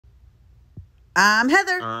I'm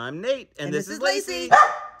Heather. I'm Nate. And this is Lacey.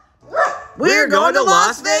 We're going to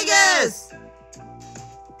Las Vegas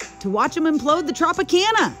to watch them implode the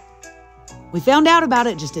Tropicana. We found out about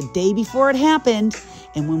it just a day before it happened,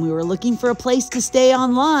 and when we were looking for a place to stay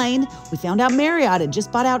online, we found out Marriott had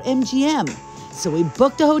just bought out MGM. So we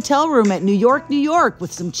booked a hotel room at New York, New York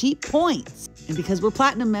with some cheap points. And because we're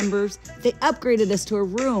Platinum members, they upgraded us to a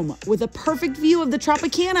room with a perfect view of the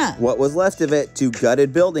Tropicana. What was left of it, 2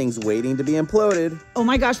 gutted buildings waiting to be imploded. Oh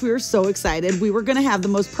my gosh, we were so excited. We were gonna have the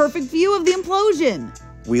most perfect view of the implosion.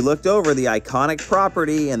 We looked over the iconic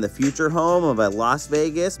property and the future home of a Las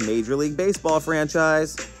Vegas Major League Baseball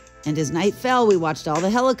franchise. And as night fell, we watched all the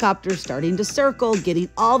helicopters starting to circle, getting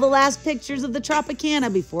all the last pictures of the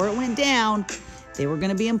Tropicana before it went down. They were going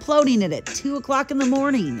to be imploding it at 2 o'clock in the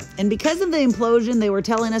morning. And because of the implosion, they were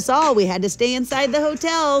telling us all we had to stay inside the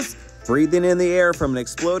hotels. Breathing in the air from an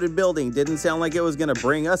exploded building didn't sound like it was going to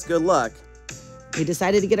bring us good luck. We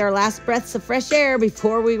decided to get our last breaths of fresh air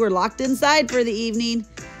before we were locked inside for the evening.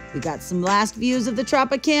 We got some last views of the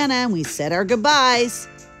Tropicana and we said our goodbyes.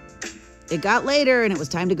 It got later and it was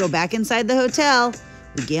time to go back inside the hotel.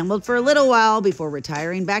 We gambled for a little while before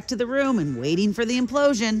retiring back to the room and waiting for the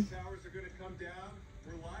implosion.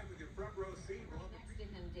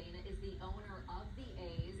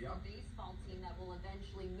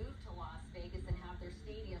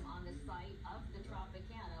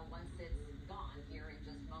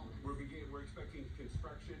 We're expecting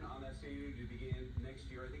construction on that stadium to begin next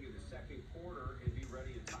year, I think in the second quarter, and be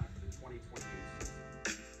ready in time for the 2028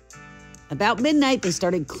 season. About midnight, they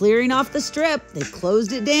started clearing off the strip. They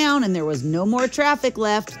closed it down and there was no more traffic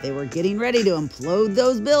left. They were getting ready to implode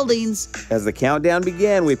those buildings. As the countdown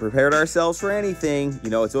began, we prepared ourselves for anything. You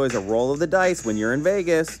know, it's always a roll of the dice when you're in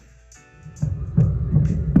Vegas.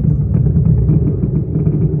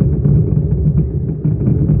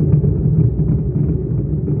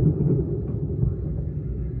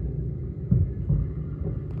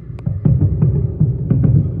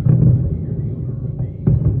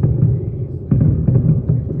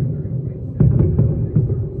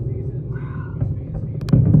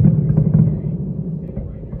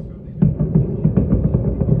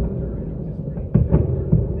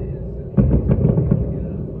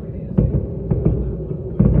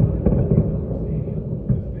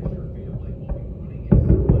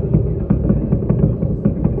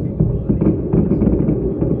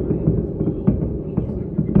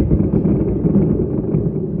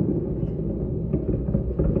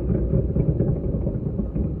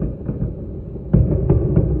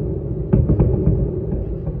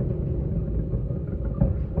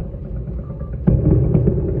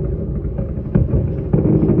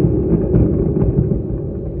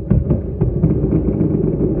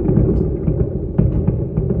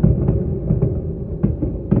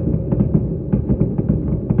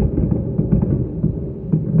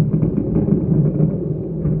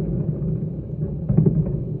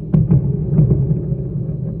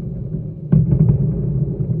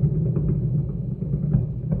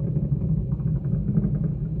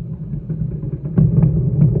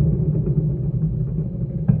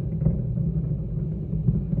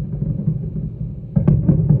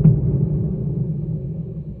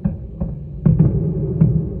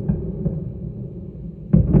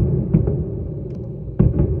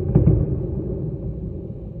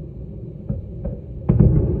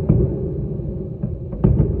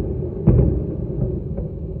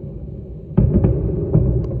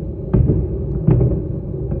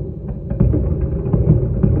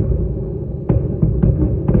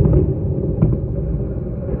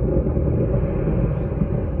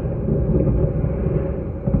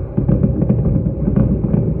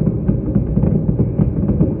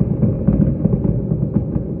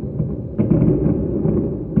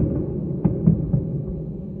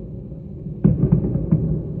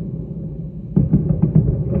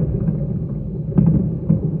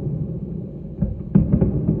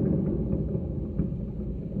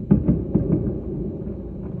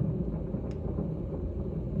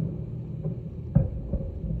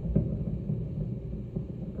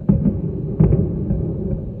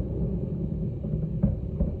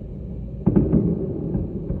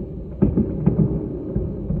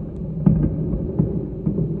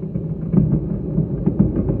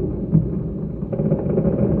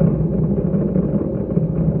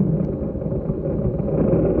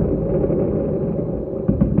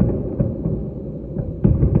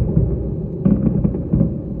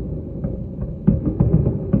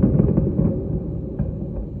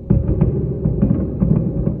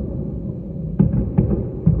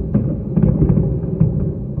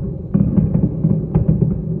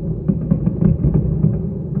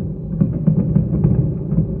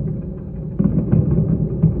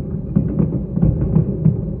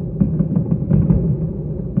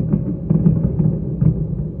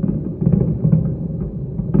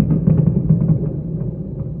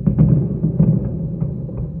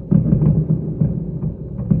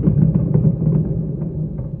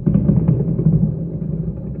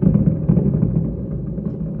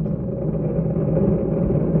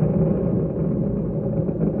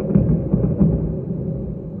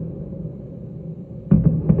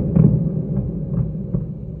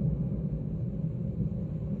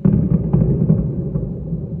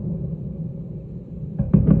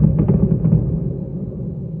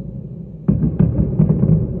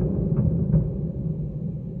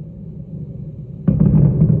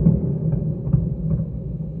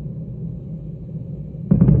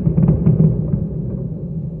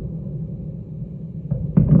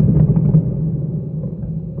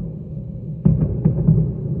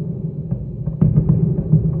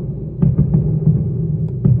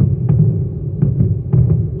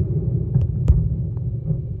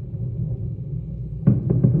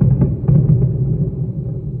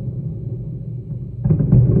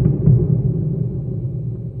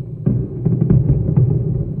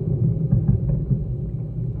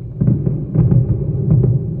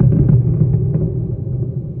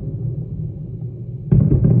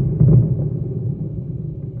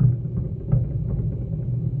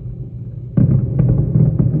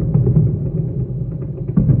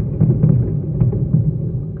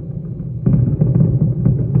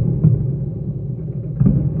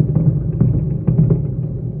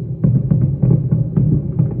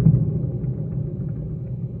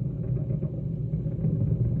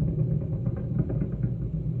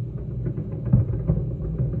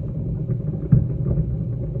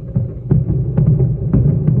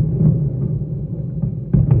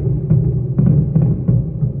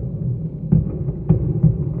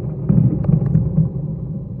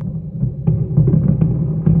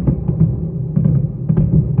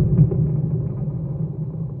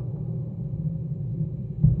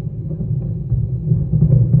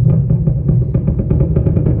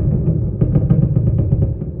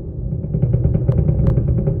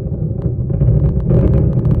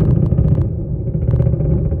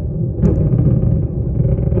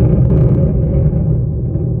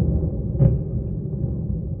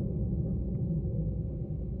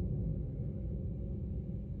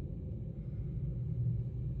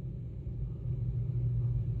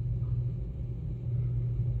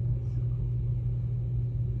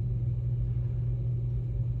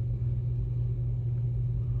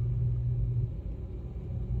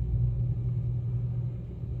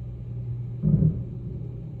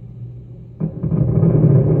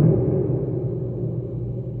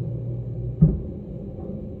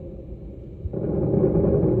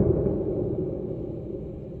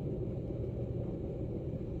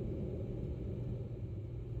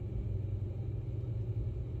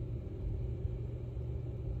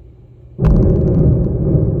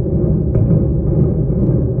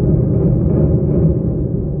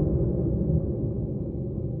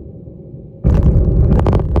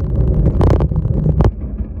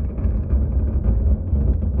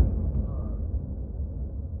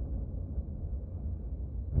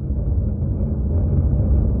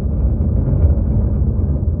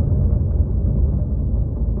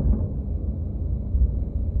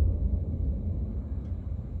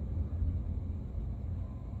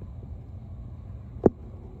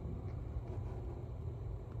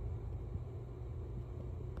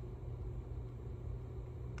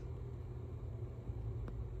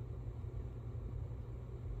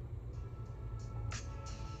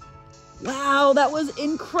 Wow, that was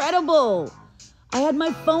incredible. I had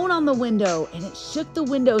my phone on the window and it shook the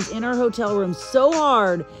windows in our hotel room so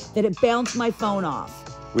hard that it bounced my phone off.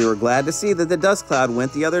 We were glad to see that the dust cloud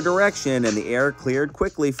went the other direction and the air cleared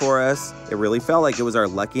quickly for us. It really felt like it was our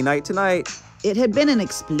lucky night tonight. It had been an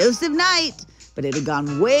explosive night, but it had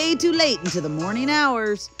gone way too late into the morning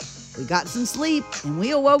hours. We got some sleep and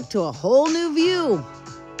we awoke to a whole new view.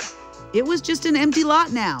 It was just an empty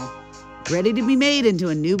lot now, ready to be made into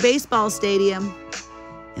a new baseball stadium.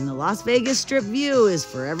 And the Las Vegas Strip view is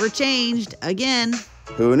forever changed again.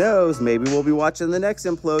 Who knows, maybe we'll be watching the next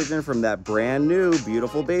implosion from that brand new,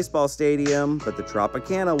 beautiful baseball stadium, but the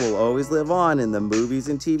Tropicana will always live on in the movies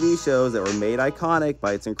and TV shows that were made iconic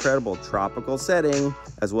by its incredible tropical setting,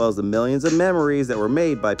 as well as the millions of memories that were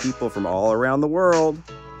made by people from all around the world.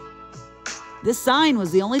 This sign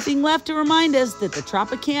was the only thing left to remind us that the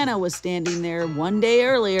Tropicana was standing there one day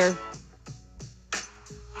earlier.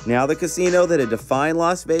 Now the casino that had defined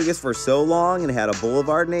Las Vegas for so long and had a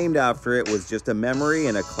boulevard named after it was just a memory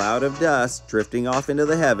and a cloud of dust drifting off into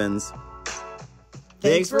the heavens.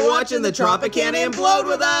 Thanks for watching the Tropicana Implode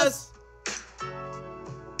with us.